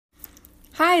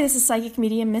Hi, this is Psychic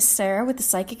Medium Miss Sarah with the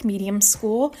Psychic Medium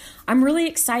School. I'm really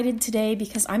excited today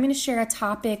because I'm going to share a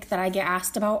topic that I get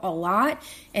asked about a lot,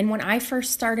 and when I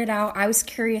first started out, I was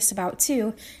curious about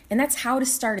too, and that's how to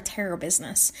start a tarot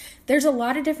business. There's a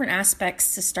lot of different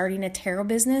aspects to starting a tarot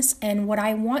business, and what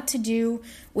I want to do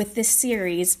with this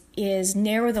series is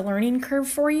narrow the learning curve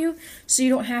for you so you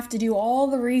don't have to do all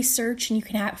the research and you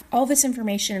can have all this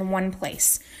information in one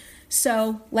place.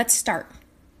 So let's start.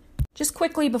 Just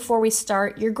quickly before we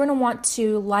start, you're going to want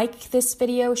to like this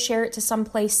video, share it to some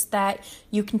place that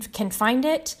you can find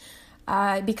it,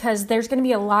 because there's going to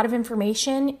be a lot of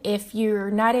information. If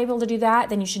you're not able to do that,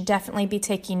 then you should definitely be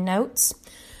taking notes.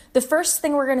 The first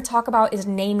thing we're going to talk about is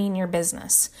naming your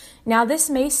business. Now, this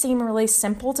may seem really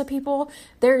simple to people.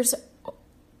 It's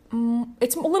a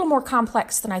little more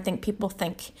complex than I think people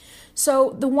think.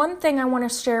 So the one thing I want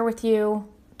to share with you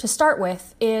to start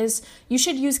with is you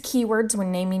should use keywords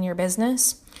when naming your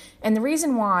business. And the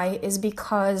reason why is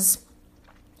because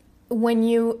when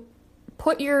you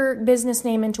put your business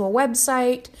name into a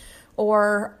website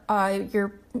or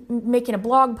you're making a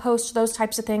blog post, those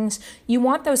types of things, you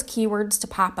want those keywords to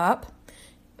pop up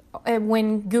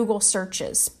when Google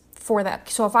searches for that.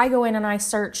 So if I go in and I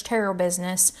search tarot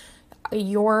business,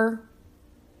 your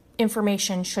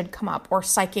information should come up, or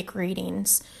psychic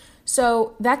readings.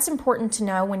 So that's important to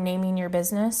know when naming your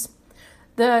business.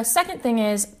 The second thing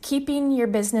is keeping your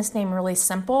business name really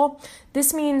simple.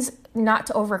 This means not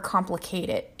to overcomplicate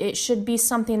it. It should be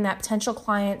something that potential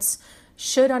clients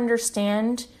should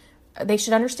understand. They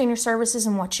should understand your services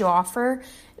and what you offer.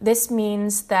 This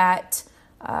means that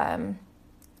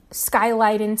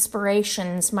Skylight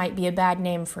Inspirations might be a bad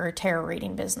name for a tarot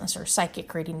reading business or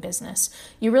psychic reading business.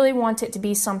 You really want it to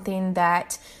be something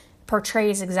that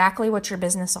portrays exactly what your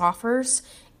business offers.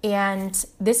 And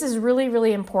this is really,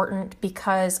 really important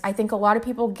because I think a lot of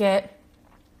people get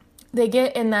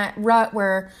in that rut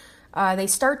where they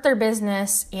start their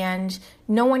business and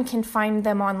no one can find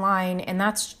them online. And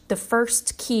that's the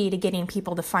first key to getting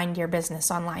people to find your business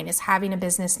online, is having a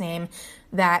business name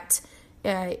that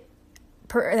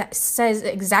that says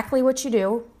exactly what you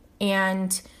do,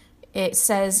 and it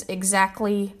says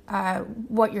exactly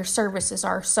what your services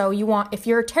are. So if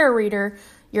you're a tarot reader,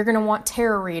 you're going to want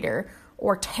tarot reader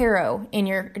or tarot in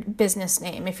your business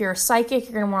name. If you're a psychic,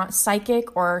 you're going to want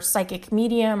psychic or psychic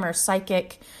medium or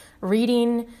psychic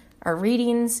reading or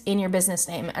readings in your business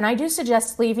name. And I do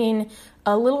suggest leaving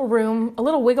a little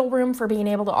wiggle room for being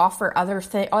able to offer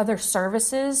other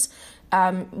services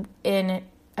in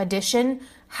addition.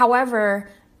 However,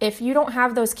 if you don't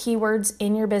have those keywords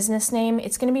in your business name,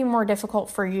 it's going to be more difficult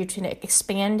for you to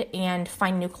expand and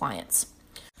find new clients.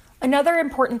 Another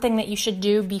important thing that you should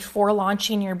do before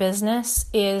launching your business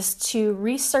is to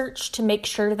research to make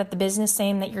sure that the business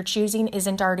name that you're choosing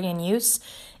isn't already in use.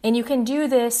 And you can do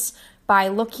this by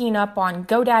looking up on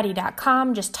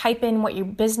GoDaddy.com. Just type in what your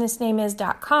business name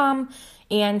is.com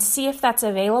and see if that's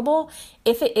available.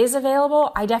 If it is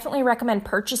available, I definitely recommend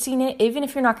purchasing it, even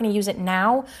if you're not going to use it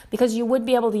now, because you would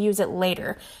be able to use it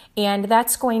later. And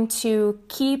that's going to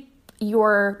keep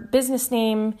your business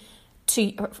name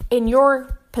in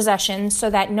your possession so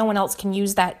that no one else can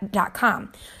use that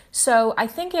 .com. So I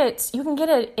think you can get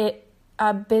a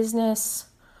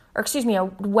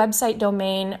website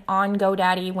domain on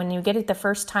GoDaddy. When you get it the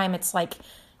first time, it's like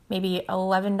maybe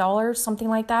 $11, something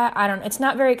like that. It's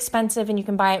not very expensive, and you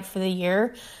can buy it for the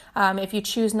year. If you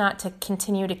choose not to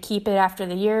continue to keep it after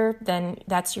the year, then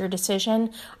that's your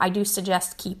decision. I do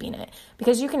suggest keeping it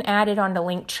because you can add it onto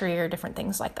Linktree or different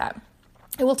things like that.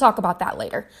 And we'll talk about that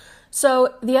later.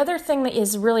 So the other thing that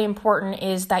is really important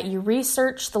is that you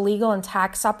research the legal and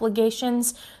tax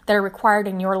obligations that are required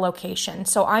in your location.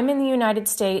 So I'm in the United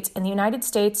States. In the United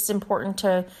States, it's important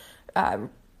to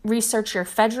research your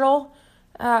federal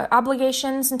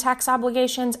obligations and tax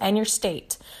obligations and your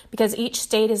state, because each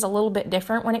state is a little bit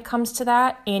different when it comes to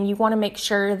that, and you want to make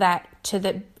sure that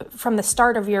from the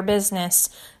start of your business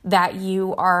that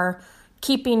you are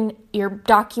keeping your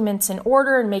documents in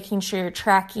order and making sure you're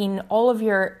tracking all of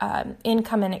your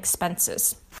income and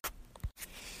expenses.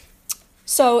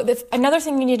 So another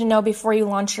thing you need to know before you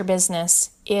launch your business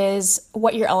is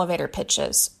what your elevator pitch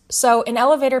is. So an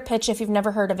elevator pitch, if you've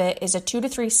never heard of it, is a 2 to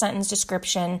 3 sentence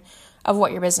description of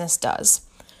what your business does.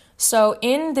 So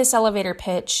in this elevator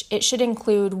pitch, it should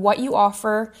include what you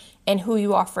offer and who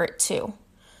you offer it to.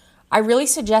 I really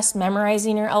suggest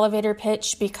memorizing your elevator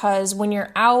pitch, because when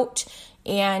you're out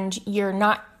and you're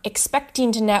not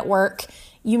expecting to network,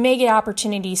 you may get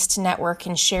opportunities to network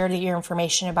and share your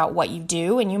information about what you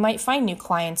do, and you might find new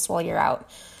clients while you're out.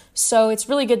 So it's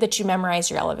really good that you memorize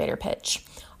your elevator pitch.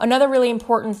 Another really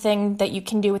important thing that you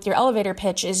can do with your elevator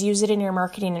pitch is use it in your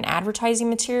marketing and advertising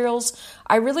materials.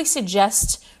 I really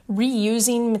suggest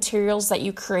reusing materials that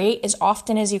you create as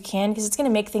often as you can because it's going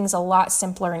to make things a lot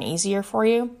simpler and easier for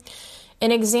you.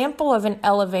 An example of an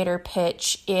elevator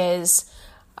pitch is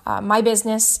my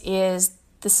business is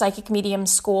the Psychic Medium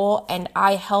School, and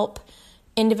I help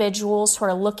individuals who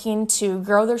are looking to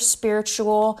grow their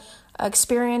spiritual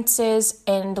experiences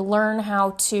and learn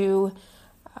how to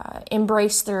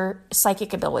embrace their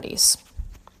psychic abilities.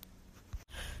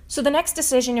 So the next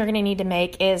decision you're going to need to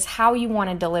make is how you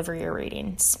want to deliver your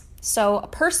readings. So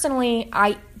personally,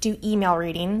 I do email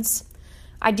readings.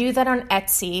 I do that on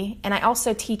Etsy, and I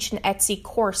also teach an Etsy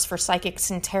course for psychics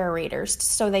and tarot readers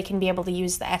so they can be able to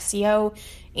use the SEO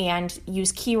and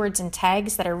use keywords and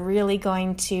tags that are really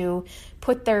going to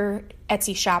put their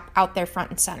Etsy shop out there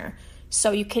front and center.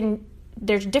 So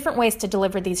there's different ways to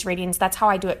deliver these readings. That's how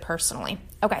I do it personally.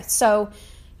 Okay, so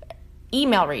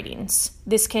email readings.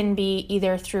 This can be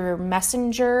either through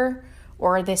Messenger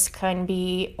or this can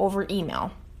be over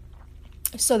email.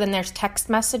 So then there's text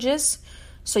messages.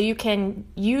 So you can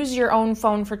use your own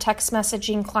phone for text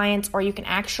messaging clients, or you can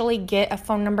actually get a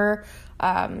phone number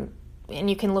and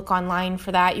you can look online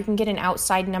for that. You can get an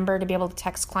outside number to be able to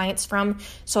text clients from,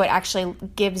 so it actually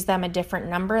gives them a different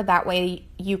number. That way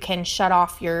you can shut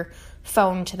off your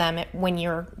phone to them when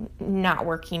you're not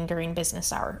working during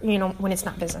business hour, when it's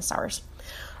not business hours.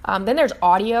 Then there's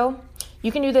audio.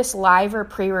 You can do this live or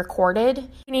pre-recorded.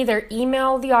 You can either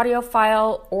email the audio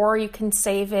file or you can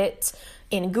save it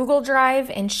in Google Drive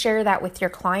and share that with your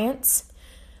clients.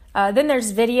 Then there's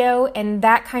video, and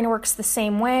that kind of works the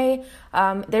same way.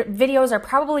 Their videos are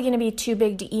probably going to be too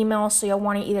big to email, so you'll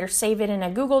want to either save it in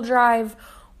a Google Drive,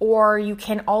 or you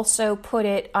can also put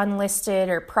it unlisted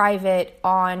or private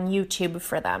on YouTube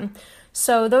for them.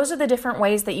 So those are the different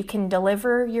ways that you can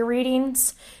deliver your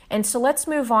readings. And so let's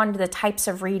move on to the types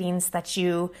of readings that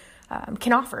you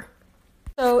can offer.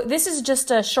 So this is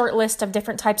just a short list of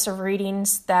different types of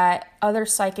readings that other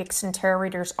psychics and tarot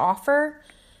readers offer.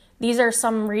 These are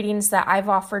some readings that I've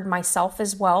offered myself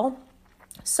as well.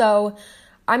 So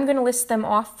I'm going to list them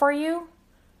off for you.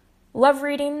 Love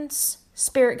readings,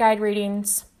 spirit guide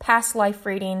readings, past life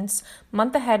readings,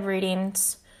 month ahead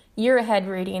readings, year ahead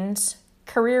readings,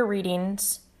 career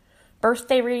readings,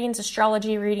 birthday readings,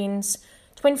 astrology readings,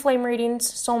 twin flame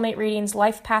readings, soulmate readings,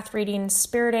 life path readings,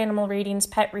 spirit animal readings,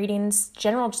 pet readings,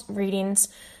 general readings,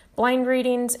 blind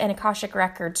readings, and Akashic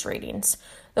Records readings.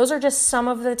 Those are just some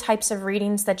of the types of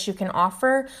readings that you can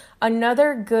offer.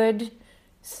 Another good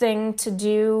thing to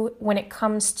do when it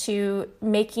comes to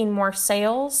making more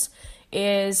sales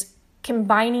is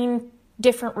combining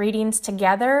different readings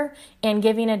together and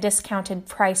giving a discounted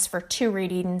price for 2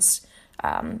 readings.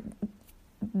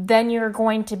 Then you're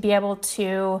going to be able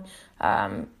to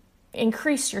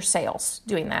increase your sales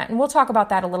doing that. And we'll talk about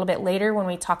that a little bit later when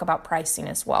we talk about pricing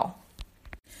as well.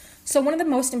 So one of the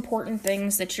most important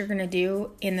things that you're going to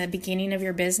do in the beginning of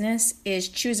your business is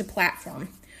choose a platform.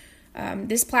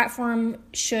 This platform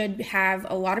should have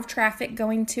a lot of traffic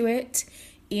going to it,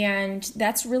 and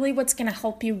that's really what's going to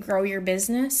help you grow your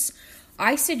business.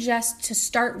 I suggest to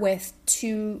start with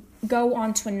to go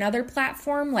onto another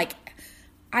platform. Like,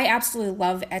 I absolutely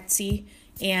love Etsy,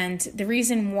 and the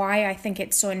reason why I think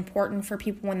it's so important for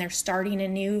people when they're starting a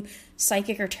new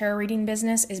psychic or tarot reading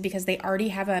business is because they already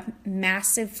have a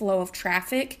massive flow of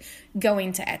traffic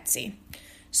going to Etsy.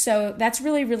 So that's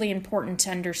really, really important to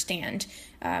understand.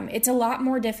 It's a lot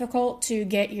more difficult to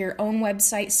get your own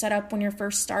website set up when you're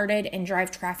first started and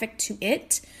drive traffic to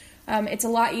it. It's a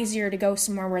lot easier to go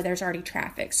somewhere where there's already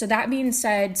traffic. So that being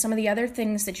said, some of the other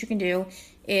things that you can do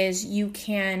is you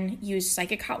can use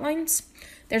psychic hotlines.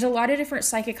 There's a lot of different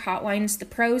psychic hotlines. The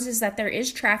pros is that there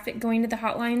is traffic going to the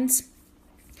hotlines.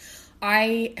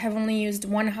 I have only used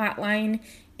one hotline,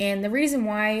 and the reason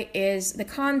why is the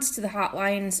cons to the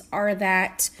hotlines are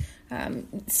that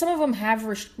some of them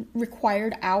have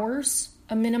required hours,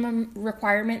 a minimum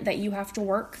requirement that you have to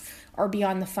work or be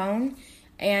on the phone.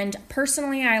 And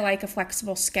personally, I like a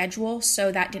flexible schedule,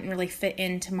 so that didn't really fit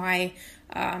into my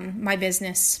my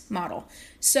business model.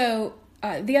 So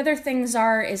the other things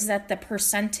is that the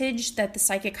percentage that the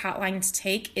psychic hotlines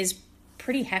take is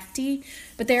pretty hefty,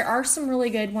 but there are some really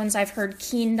good ones. I've heard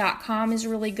Keen.com is a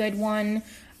really good one,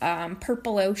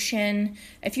 Purple Ocean.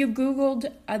 If you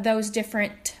Googled those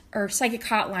different or psychic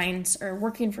hotlines or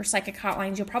working for psychic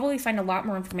hotlines, you'll probably find a lot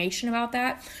more information about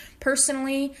that.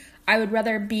 Personally, I would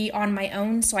rather be on my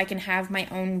own so I can have my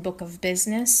own book of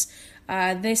business.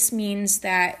 This means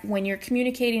that when you're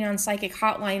communicating on psychic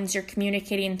hotlines, you're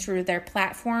communicating through their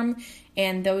platform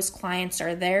and those clients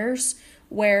are theirs.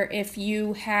 Where if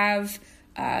you have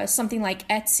something like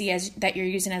Etsy that you're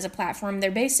using as a platform,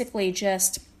 they're basically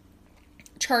just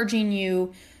charging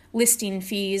you listing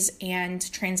fees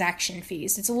and transaction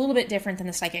fees. It's a little bit different than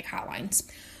the psychic hotlines.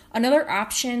 Another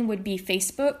option would be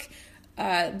Facebook.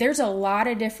 There's a lot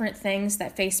of different things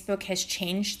that Facebook has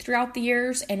changed throughout the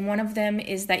years, and one of them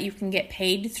is that you can get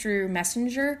paid through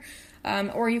Messenger,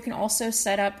 or you can also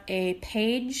set up a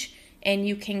page and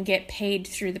you can get paid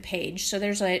through the page. So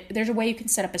there's a way you can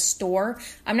set up a store.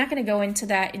 I'm not going to go into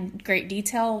that in great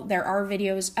detail. There are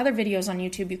other videos on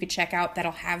YouTube you could check out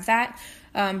that'll have that.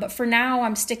 But for now,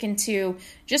 I'm sticking to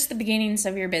just the beginnings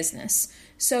of your business.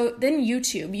 So then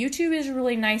YouTube. YouTube is a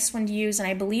really nice one to use, and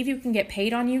I believe you can get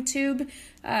paid on YouTube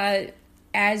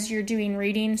as you're doing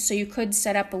reading. So you could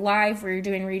set up a live where you're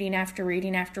doing reading after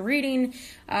reading after reading,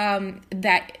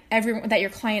 that your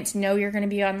clients know you're going to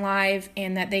be on live,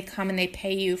 and that they come and they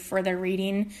pay you for their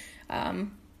reading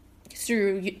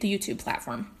through the YouTube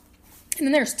platform. And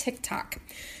then there's TikTok.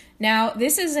 Now,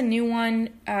 this is a new one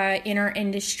in our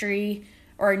industry,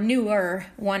 or a newer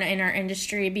one in our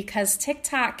industry, because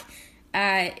TikTok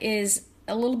is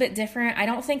a little bit different. I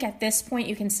don't think at this point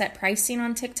you can set pricing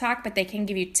on TikTok, but they can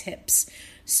give you tips.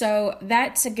 So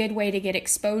that's a good way to get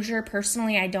exposure.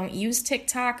 Personally, I don't use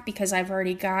TikTok because I've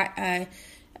already got a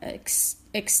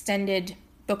extended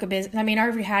book of business. I mean, I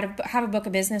already have a book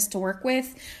of business to work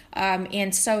with.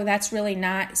 And so that's really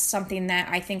not something that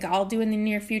I think I'll do in the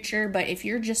near future. But if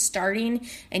you're just starting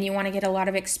and you want to get a lot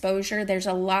of exposure, there's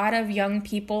a lot of young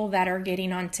people that are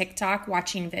getting on TikTok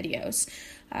watching videos.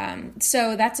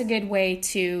 So that's a good way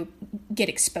to get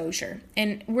exposure.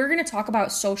 And we're going to talk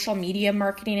about social media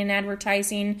marketing and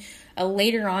advertising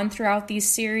later on throughout these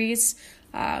series.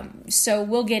 So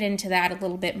we'll get into that a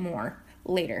little bit more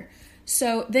later.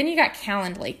 So then you got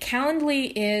Calendly.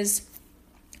 Calendly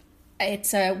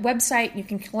it's a website. You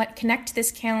can connect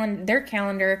their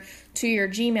calendar to your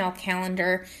Gmail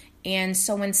calendar. And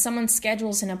so when someone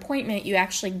schedules an appointment, you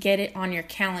actually get it on your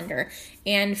calendar.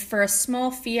 And for a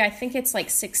small fee, I think it's like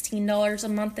 $16 a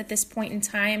month at this point in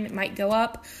time. It might go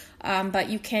up, but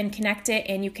you can connect it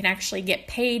and you can actually get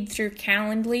paid through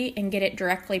Calendly and get it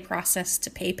directly processed to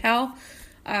PayPal.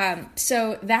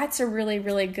 So that's a really,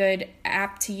 really good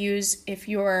app to use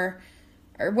or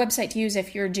website to use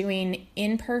if you're doing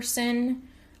in-person,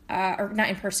 or not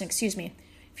in-person, excuse me.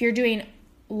 If you're doing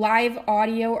live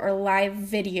audio or live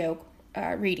video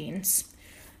readings.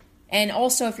 And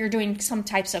also if you're doing some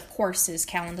types of courses,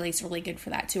 Calendly is really good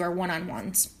for that too, or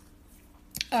one-on-ones.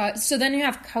 So then you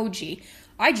have Koji.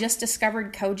 I just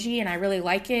discovered Koji and I really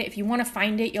like it. If you want to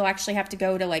find it, you'll actually have to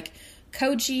go to like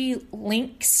Koji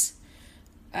links.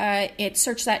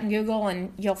 Search that in Google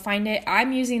and you'll find it.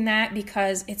 I'm using that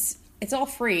because it's all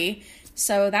free,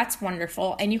 so that's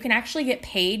wonderful. And you can actually get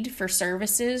paid for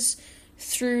services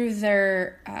through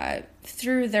their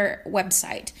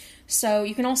website. So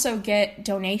you can also get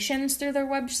donations through their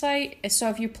website. So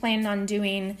if you plan on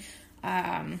doing,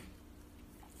 a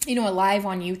live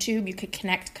on YouTube, you could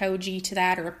connect Koji to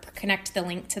that or connect the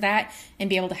link to that and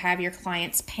be able to have your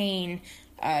clients paying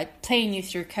you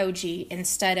through Koji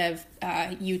instead of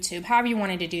YouTube. However you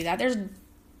wanted to do that. There's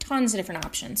tons of different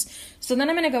options. So then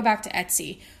I'm going to go back to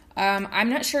Etsy. I'm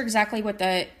not sure exactly what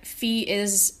the fee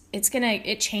is.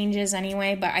 It changes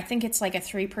anyway, but I think it's like a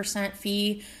 3%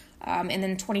 fee, and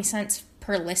then 20 cents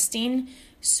per listing.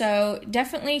 So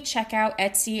definitely check out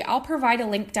Etsy. I'll provide a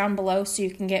link down below so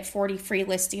you can get 40 free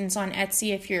listings on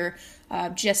Etsy if you're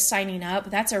just signing up.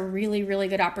 That's a really, really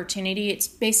good opportunity. It's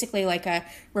basically like a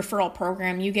referral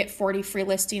program. You get 40 free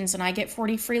listings and I get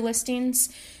 40 free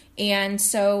listings. And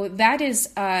so that is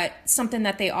something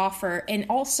that they offer. And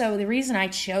also the reason I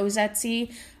chose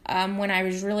Etsy when I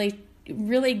was really,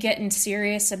 really getting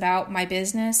serious about my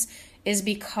business is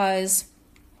because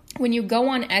when you go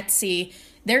on Etsy,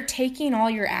 they're taking all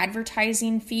your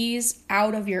advertising fees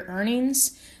out of your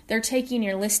earnings. They're taking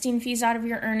your listing fees out of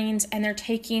your earnings, and they're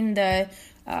taking the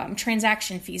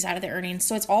transaction fees out of the earnings.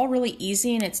 So it's all really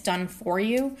easy and it's done for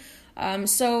you.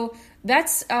 So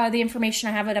that's the information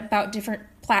I have about different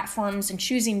platforms and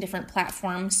choosing different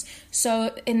platforms.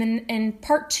 So in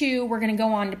part 2, we're going to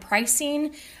go on to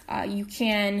pricing. You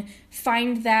can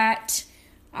find that.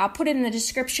 I'll put it in the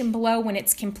description below when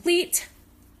it's complete.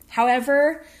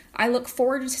 However, I look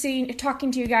forward to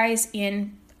talking to you guys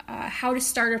in How to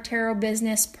Start a Tarot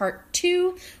Business Part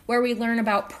 2, where we learn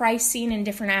about pricing and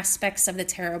different aspects of the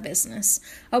tarot business.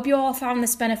 I hope you all found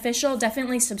this beneficial.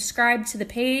 Definitely subscribe to the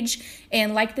page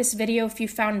and like this video if you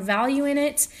found value in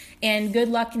it. And good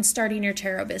luck in starting your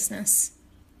tarot business.